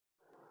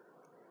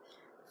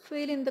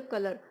fill in the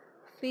color.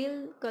 Fill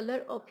color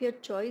of your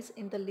choice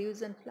in the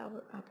leaves and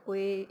flower. आपको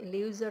ये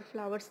leaves और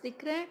flowers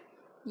दिख रहे हैं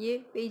ये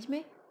पेज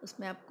में,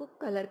 उसमें आपको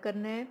कलर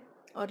करना है।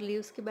 और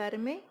लीव्स के बारे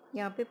में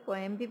यहाँ पे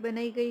पोएम भी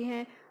बनाई गई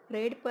है।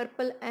 Red,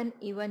 purple and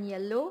even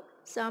yellow,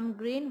 some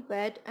green,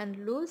 wait and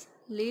loose,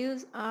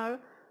 leaves are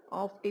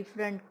of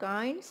different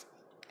kinds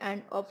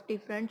and of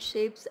different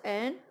shapes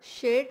and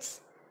shades.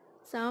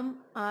 Some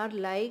are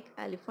like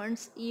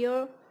elephant's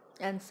ear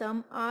and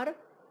some are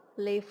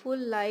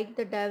playful like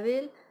the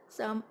devil.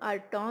 Some are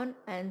torn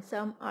and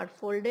some are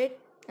folded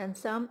and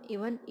some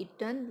even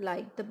eaten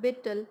like the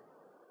beetle.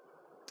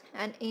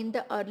 And in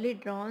the early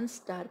dawn's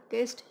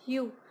darkest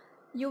hue,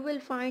 you will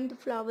find the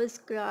flowers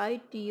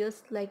cry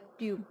tears like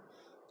dew.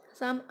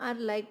 Some are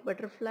like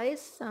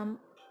butterflies, some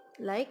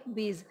like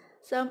bees,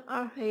 some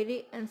are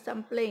hairy and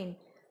some plain.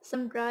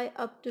 Some dry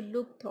up to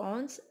look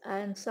thorns,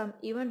 and some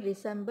even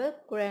resemble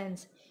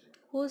cranes,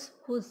 whose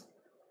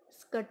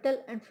scuttle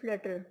and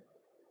flutter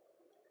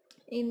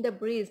in the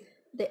breeze.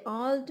 They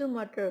all do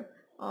mutter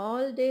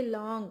all day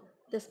long.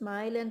 They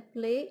smile and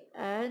play,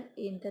 and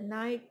in the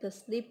night they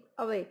sleep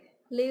away.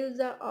 Leaves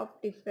are of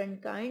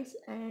different kinds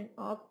and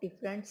of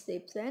different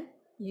shapes and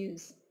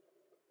hues.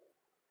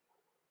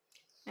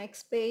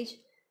 Next page.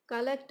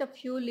 Collect a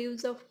few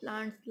leaves of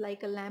plants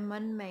like a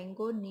lemon,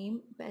 mango, neem,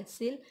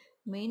 basil,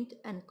 mint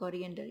and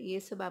coriander. ये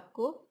सब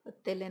आपको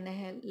पत्ते लेने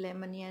हैं।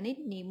 Lemon यानी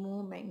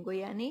नींबू, mango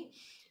यानी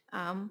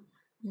आम,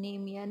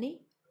 नीम यानी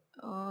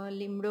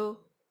लिमड़ो,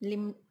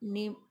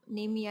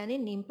 नीम यानी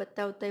नीम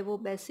पत्ता होता है वो,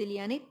 बैसिल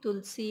यानी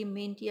तुलसी,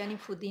 मिंट यानी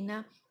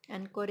पुदीना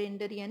एंड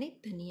कोरिएंडर यानी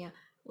धनिया।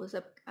 वो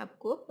सब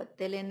आपको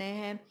पत्ते लेने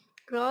हैं।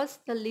 Cross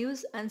the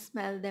leaves and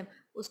smell them,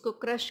 उसको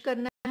क्रश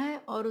करना है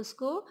और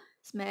उसको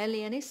स्मेल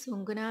यानी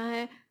सूंघना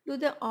है। Do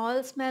the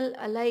all smell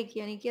alike,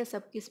 यानी क्या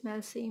सबकी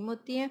स्मेल सेम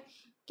होती है।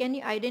 Can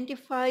you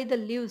identify the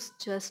leaves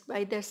just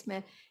by their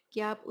smell,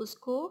 क्या आप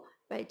उसको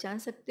पहचान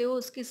सकते हो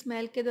उसकी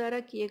स्मेल के द्वारा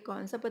कि ये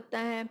कौन सा पत्ता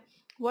है।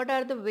 What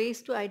are the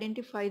ways to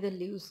identify the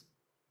leaves,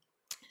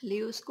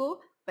 leaves को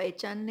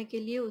पहचानने के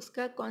लिए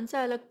उसका कौन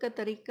सा अलग का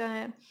तरीका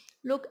है।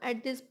 Look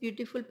at this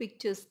beautiful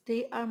pictures,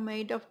 they are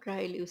made of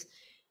dry leaves.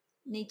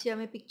 नीचे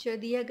हमें पिक्चर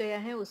दिया गया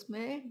है,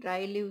 उसमें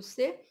ड्राई लीव्स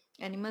से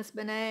एनिमल्स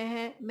बनाए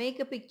हैं।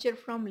 Make a picture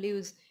from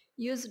leaves,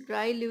 use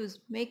dry leaves,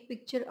 make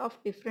picture of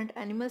different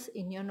animals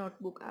in your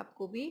notebook.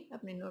 आपको भी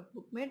अपनी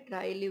नोटबुक में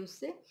ड्राई लीव्स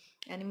से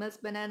एनिमल्स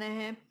बनाना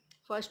है।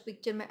 फर्स्ट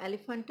पिक्चर में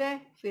एलिफेंट है,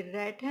 फिर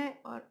रैट है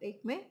और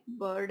एक में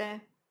बर्ड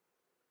है।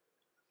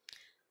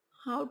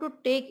 हाउ टू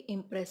टेक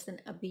इम्प्रेशन,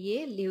 अभी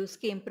ये लीव्स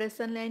की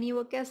इम्प्रेशन लेनी है,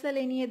 वो कैसे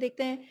लेनी है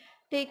देखते हैं।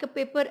 Take a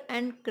paper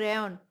and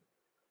crayon,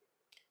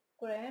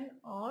 crayon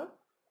और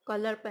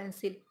कलर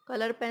पेंसिल,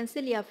 कलर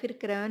पेंसिल या फिर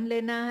क्रेयन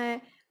लेना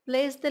है।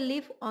 Place the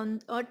leaf on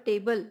a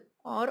table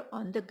और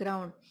ऑन द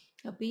ग्राउंड,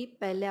 अभी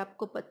पहले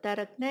आपको पत्ता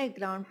रखना है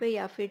ग्राउंड पे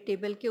या फिर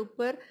टेबल के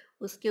ऊपर,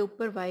 उसके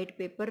ऊपर वाइट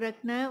पेपर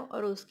रखना है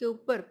और उसके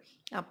ऊपर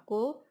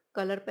आपको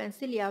कलर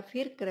पेंसिल या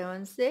फिर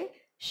क्रेयन से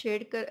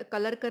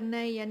कलर करना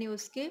है, यानी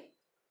उसकी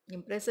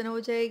इम्प्रेशन हो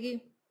जाएगी।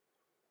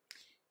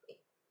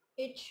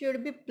 It should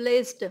be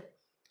placed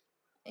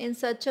in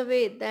such a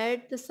way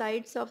that the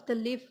sides of the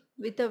leaf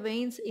with the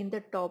veins in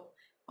the top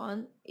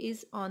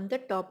is on the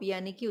top,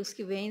 यानी कि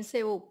उसकी veins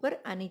है वो ऊपर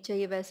आनी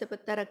चाहिए, वैसे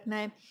पत्ता रखना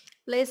है।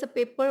 Place a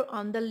paper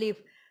on the leaf,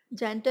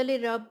 gently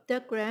rub the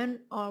crayon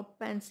or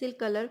pencil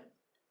color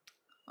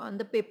on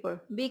the paper.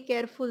 Be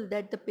careful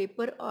that the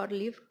paper or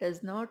leaf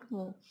does not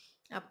move.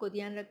 आपको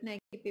ध्यान रखना है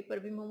कि पेपर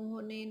भी मूव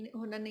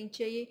होना नहीं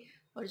चाहिए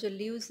और जो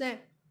लीव्स हैं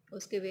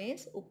उसके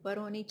वेन्स ऊपर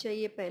होनी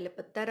चाहिए। पहले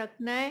पत्ता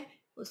रखना है,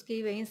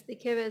 उसकी वेन्स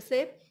दिखे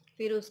वैसे,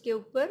 फिर उसके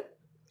ऊपर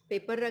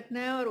पेपर रखना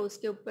है और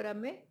उसके ऊपर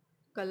हमें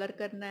कलर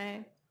करना है।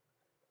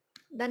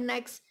 Then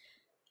next,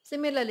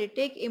 similarly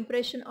take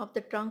impression of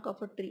the trunk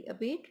of a tree,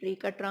 अभी ट्री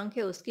का ट्रंक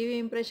है उसकी भी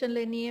इम्प्रेशन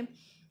लेनी है।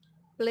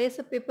 Place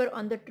a paper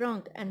on the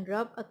trunk and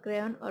रब अ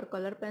क्रेयन और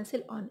कलर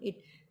पेंसिल ऑन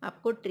इट,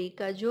 आपको ट्री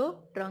का जो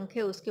ट्रंक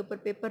है उसके ऊपर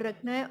पेपर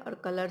रखना है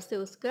और कलर से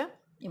उसका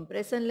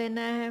इम्प्रेशन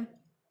लेना है।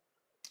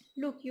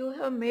 Look, you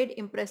have made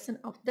impression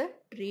of the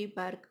tree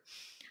bark,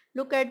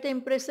 look at the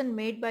impression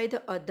made by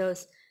the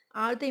others,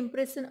 are the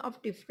impression of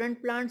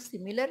different plant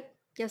similar,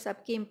 क्या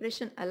सबकी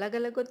इम्प्रेशन अलग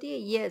अलग होती है।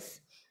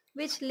 Yes.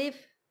 Which leaf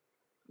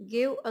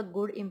give a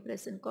good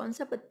impression, कौन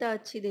सा पत्ता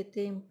अच्छी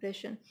देते हैं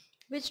impression.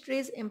 Which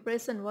trees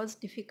impression was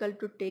difficult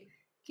to take,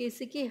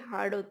 किसी की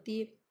हार्ड होती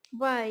है।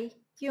 वाई,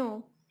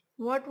 क्यों।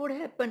 What would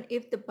happen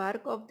if the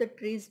bark of the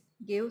trees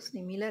give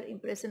similar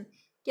impression,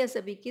 क्या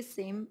सभी की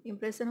सेम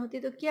इम्प्रेशन होती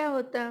तो क्या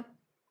होता।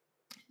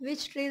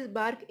 विच trees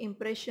bark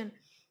impression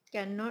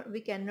we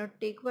can not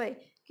take, Y,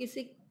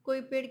 किसी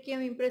कोई पेड़ की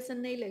हम इम्प्रेशन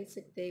नहीं ले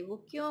सकते, वो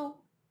क्यों।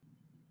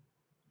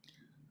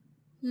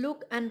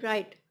 Look and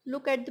right,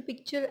 look at the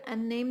picture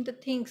and name the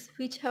things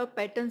which have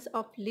patterns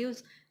of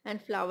leaves and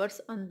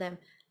flowers on them,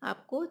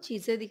 आपको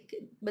चीज़ें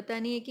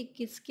बतानी है कि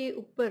किसके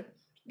ऊपर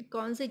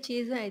कौन सी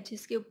चीज़ है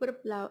जिसके ऊपर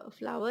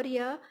फ्लावर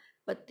या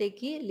पत्ते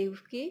की लीव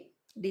की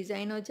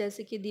डिज़ाइन हो,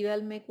 जैसे कि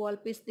दीवार में एक वॉल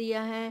पीस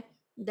दिया है,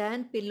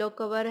 देन पिलो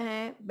कवर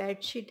है,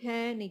 बेडशीट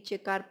है, नीचे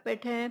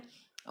कारपेट है,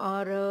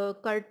 और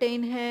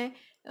कर्टेन है,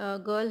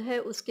 गर्ल है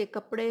उसके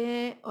कपड़े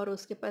हैं और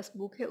उसके पास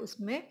बुक है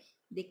उसमें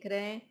दिख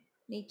रहे हैं।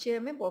 नीचे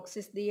हमें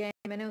बॉक्सेस दिए हैं,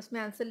 मैंने उसमें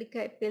आंसर लिखा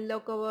है pillow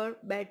cover,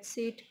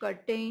 bedsheet,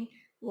 curtain,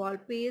 wall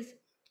piece,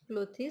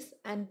 clothes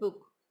and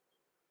book.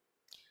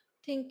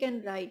 Think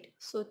and right,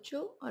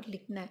 सोचो और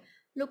लिखना है।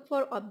 Look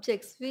for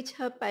objects which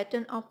have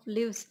pattern of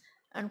leaves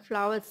and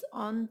flowers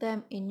on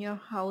them in your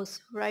house,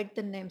 right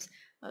the names.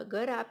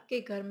 अगर आपके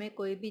घर में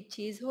कोई भी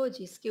चीज़ हो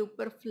जिसके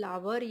ऊपर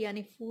फ्लावर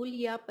यानी फूल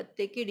या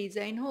पत्ते की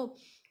डिज़ाइन हो,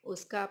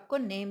 उसका आपको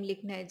नेम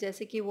लिखना है।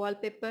 जैसे कि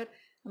वॉलपेपर,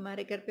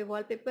 हमारे घर पे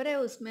वॉलपेपर है,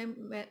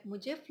 उसमें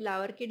मुझे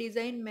फ्लावर की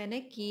डिज़ाइन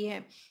मैंने की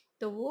है,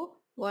 तो वो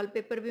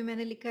वॉलपेपर भी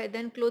मैंने लिखा है।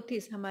 देन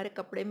क्लोथिस, हमारे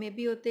कपड़े में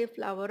भी होते हैं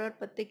फ्लावर और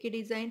पत्ते की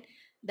डिज़ाइन।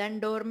 देन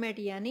डोरमेट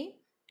यानी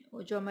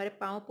वो जो हमारे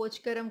पाँव पोंछ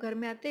कर हम घर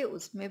में आते हैं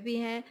उसमें भी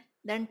हैं।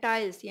 देन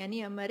टाइल्स यानी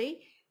हमारी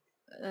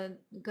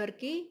घर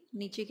की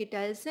नीचे की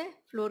टाइल्स है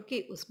फ्लोर की,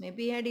 उसमें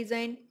भी है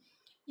design.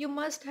 You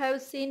must have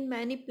seen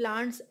many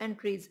plants and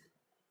trees,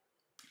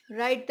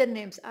 right the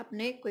names.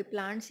 आपने कोई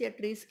प्लांट्स या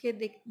ट्रीज के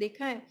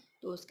देखा है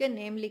तो उसके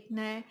नेम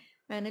लिखना है।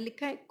 मैंने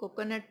लिखा है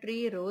coconut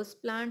tree, rose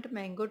plant,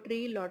 mango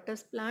tree,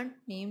 lotus plant,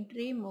 नीम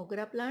ट्री,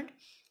 मोगरा plant,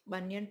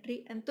 banyan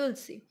tree and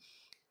Tulsi.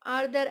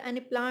 Are there any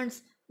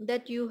plants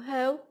that you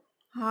have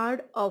heard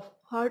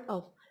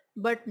of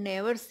but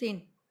never seen?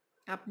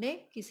 आपने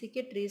किसी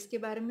के ट्रीज के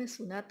बारे में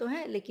सुना तो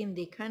है लेकिन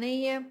देखा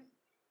नहीं है।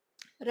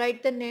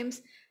 Right the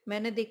names.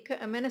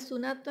 मैंने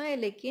सुना तो है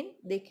लेकिन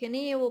देखे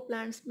नहीं है वो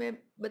प्लांट्स। मैं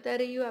बता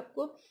रही हूँ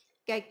आपको।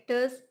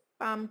 Cactus,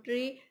 palm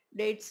tree,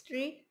 dates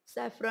tree,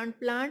 saffron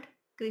plant,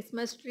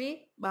 Christmas tree,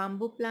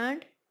 bamboo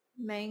plant,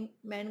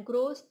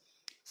 mangrove,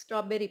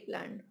 strawberry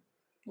plant.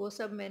 वो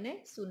सब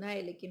मैंने सुना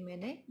है लेकिन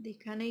मैंने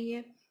देखा नहीं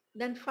है।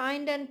 Then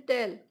find and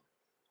tell,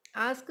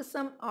 ask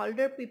some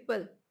older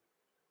people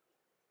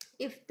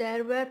if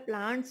there were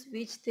plants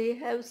which they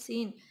have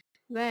seen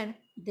when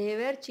they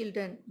were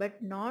children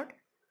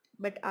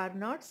but are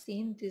not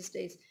seen these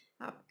days.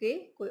 आपके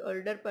कोई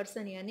ओल्डर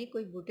पर्सन यानी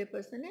कोई बूढ़े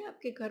पर्सन है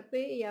आपके घर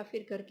पे या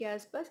फिर घर के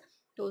आसपास,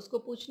 तो उसको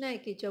पूछना है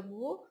कि जब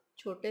वो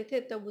छोटे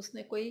थे तब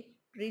उसने कोई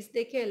ट्रीज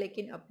देखे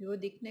लेकिन अभी वो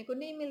दिखने को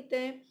नहीं मिलते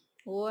हैं।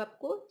 वो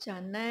आपको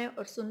जानना है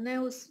और सुनना है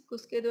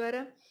उसके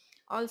द्वारा।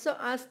 Also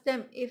ask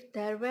them if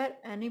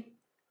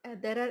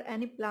there are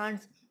any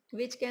plants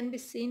which can be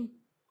seen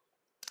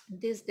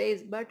these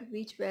days but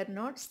which were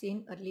not seen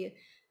earlier.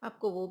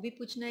 आपको वो भी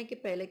पूछना है कि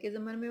पहले के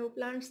ज़माने में वो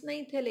प्लांट्स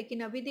नहीं थे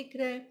लेकिन अभी दिख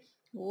रहे हैं।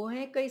 वो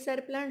हैं कई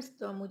सारे प्लांट्स,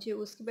 तो मुझे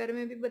उसके बारे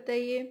में भी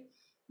बताइए।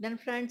 Then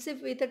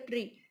friendship with a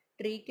tree,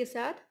 tree के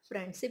साथ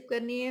फ्रेंडशिप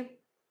करनी है।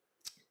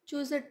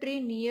 Choose a tree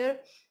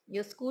near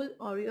your school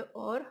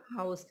और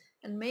house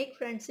and make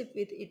friendship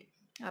with it.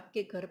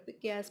 आपके घर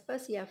के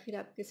आसपास या फिर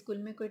आपके स्कूल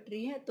में कोई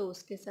ट्री है तो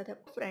उसके साथ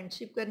आपको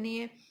फ्रेंडशिप करनी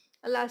है।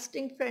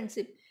 Lasting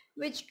friendship,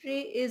 which tree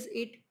is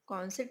it,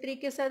 कौन से ट्री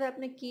के साथ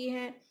आपने की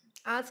है।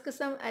 Ask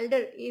some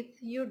Elder if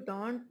you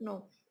don't know,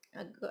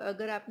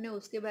 अगर आपने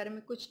उसके बारे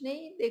में कुछ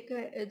नहीं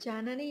देखा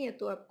जाना नहीं है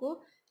तो आपको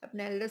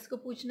अपने एल्डर्स को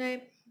पूछना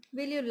है।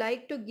 Will you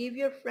like to give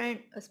your friend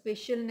a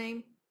special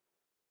name,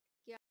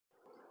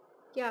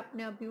 क्या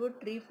आपने अभी वो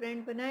ट्री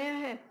फ्रेंड बनाया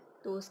है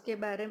तो उसके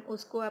बारे में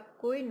उसको आप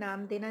कोई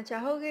नाम देना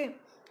चाहोगे।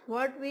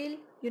 What will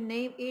you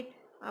name it,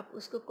 आप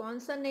उसको कौन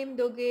सा नेम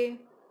दोगे।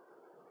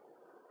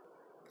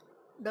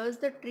 Does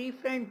the tree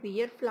friend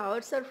beer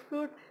flowers और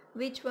फ्रूट,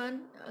 विच वन,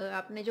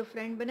 आपने जो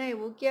फ्रेंड बनाए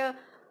वो क्या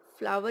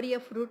फ्लावर या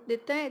फ्रूट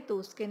देता है तो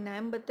उसके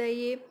नाम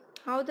बताइए।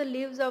 How the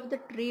leaves of the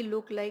tree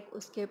look like,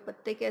 उसके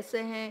पत्ते कैसे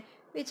हैं।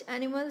 Which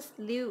animals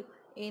live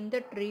in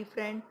the tree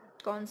friend,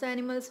 कौन सा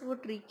एनिमल्स वो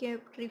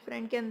ट्री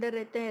फ्रेंड के अंदर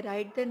रहते हैं।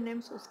 राइट द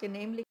नेम्स, उसके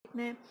नेम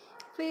लिखना है।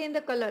 Fill in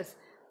the colours,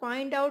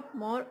 find out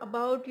more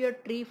about your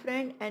tree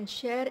friend and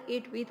share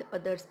it with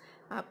others.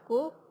 आपको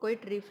कोई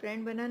ट्री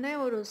फ्रेंड बनाना है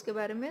और उसके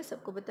बारे में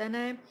सबको बताना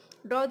है।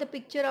 Draw the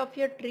picture of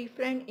your tree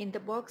friend in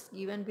the box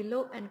given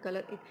below and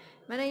colour it.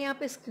 मैंने यहाँ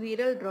पे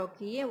स्क्विरल ड्रॉ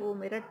की है, वो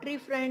मेरा ट्री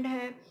फ्रेंड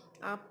है।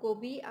 आपको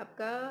भी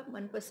आपका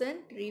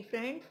मनपसंद ट्री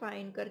फ्रेंड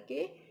फाइंड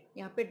करके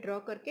यहाँ पे ड्रॉ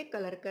करके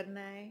कलर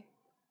करना है।